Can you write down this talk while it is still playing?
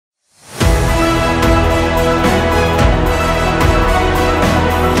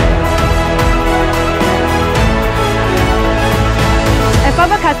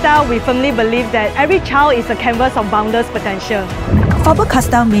Faber-Castell, we firmly believe that every child is a canvas of boundless potential.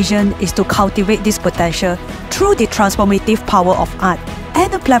 Faber-Castell mission is to cultivate this potential through the transformative power of art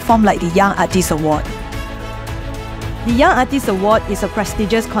and a platform like the Young Artist Award. The Young Artist Award is a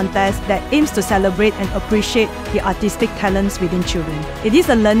prestigious contest that aims to celebrate and appreciate the artistic talents within children. It is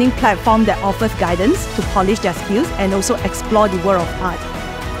a learning platform that offers guidance to polish their skills and also explore the world of art.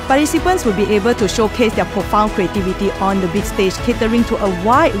 Participants will be able to showcase their profound creativity on the big stage, catering to a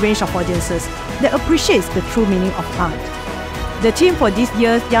wide range of audiences that appreciates the true meaning of art. The theme for this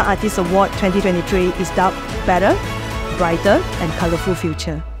year's Young Artist Award 2023 is dubbed Better, Brighter and Colourful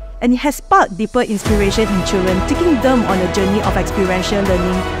Future. And it has sparked deeper inspiration in children, taking them on a journey of experiential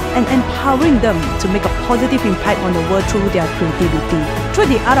learning and empowering them to make a positive impact on the world through their creativity.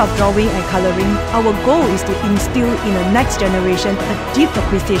 Through the art of drawing and colouring, our goal is to instill in the next generation a deep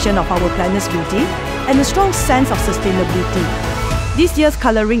appreciation of our planet's beauty and a strong sense of sustainability. This year's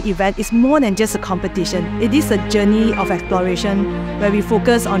colouring event is more than just a competition. It is a journey of exploration where we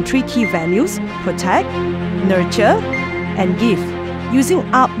focus on 3 key values: protect, nurture, and give, using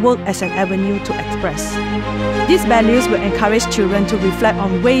artwork as an avenue to express. These values will encourage children to reflect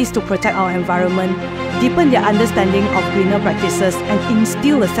on ways to protect our environment, deepen their understanding of greener practices, and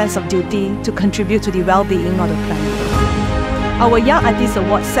instill a sense of duty to contribute to the well-being of the planet. Our Young Artist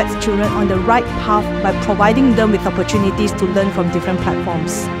Award sets children on the right path by providing them with opportunities to learn from different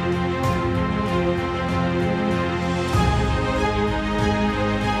platforms.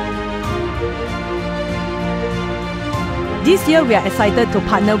 This year, we are excited to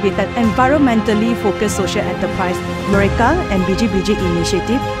partner with an environmentally focused social enterprise, Mereka and BGBG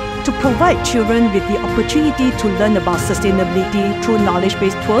Initiative, to provide children with the opportunity to learn about sustainability through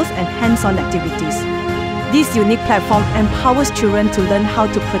knowledge-based tours and hands-on activities. This unique platform empowers children to learn how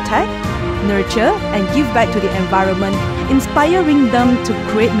to protect, nurture, and give back to the environment, inspiring them to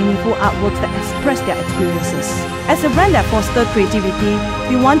create meaningful artworks that express their experiences. As a brand that fosters creativity,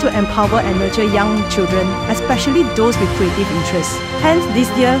 we want to empower and nurture young children, especially those with creative interests. Hence,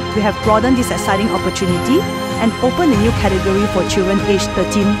 this year, we have broadened this exciting opportunity and opened a new category for children aged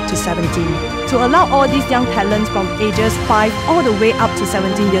 13 to 17. To allow all these young talents from ages 5 all the way up to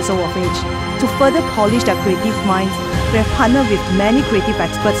 17 years old of age to further polish their creative minds, we have partnered with many creative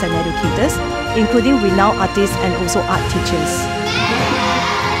experts and educators, including renowned artists and also art teachers.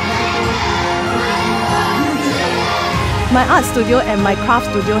 My art studio and my craft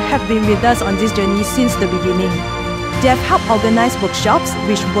studio have been with us on this journey since the beginning. They have helped organize workshops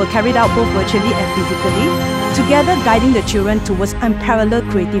which were carried out both virtually and physically, together guiding the children towards unparalleled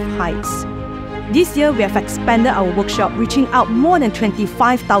creative heights. This year, we have expanded our workshop, reaching out more than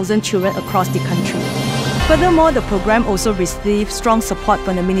 25,000 children across the country. Furthermore, the program also received strong support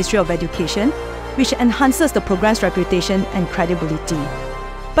from the Ministry of Education, which enhances the program's reputation and credibility.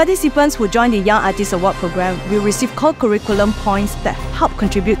 Participants who join the Young Artist Award program will receive core curriculum points that help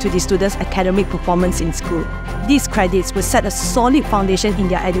contribute to the students' academic performance in school. These credits will set a solid foundation in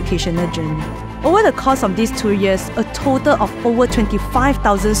their educational journey. Over the course of these 2 years, a total of over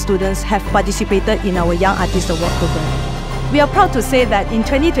 25,000 students have participated in our Young Artist Award program. We are proud to say that in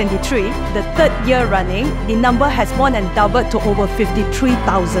 2023, the 3rd year running, the number has more than doubled to over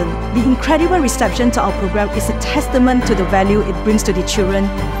 53,000. The incredible reception to our program is a testament to the value it brings to the children,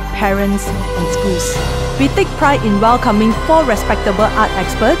 parents, and schools. We take pride in welcoming 4 respectable art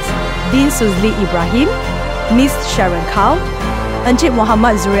experts: Dean Suzli Ibrahim, Ms. Sharon Kao, Encik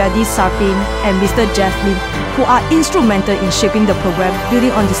Muhammad Zuriadi Sarpin, and Mr. Jeff Lim, who are instrumental in shaping the program,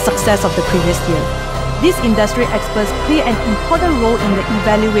 building on the success of the previous year. These industry experts play an important role in the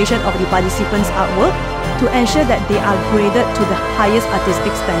evaluation of the participants' artwork to ensure that they are graded to the highest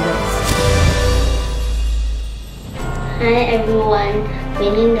artistic standards. Hi everyone,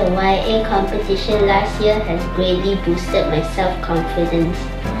 winning the YA competition last year has greatly boosted my self-confidence.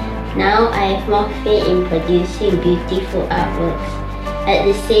 Now I have more faith in producing beautiful artworks. At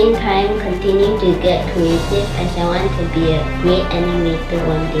the same time, continue to get creative as I want to be a great animator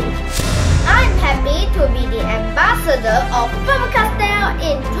one day. I'm happy to be the ambassador of Faber-Castell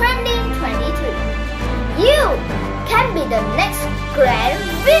in 2023. You can be the next grand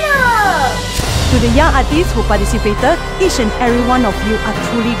winner! To the young artists who participated, each and every one of you are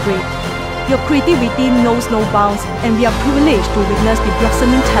truly great. Your creativity knows no bounds, and we are privileged to witness the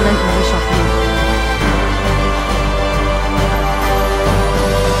blossoming talent in each of you.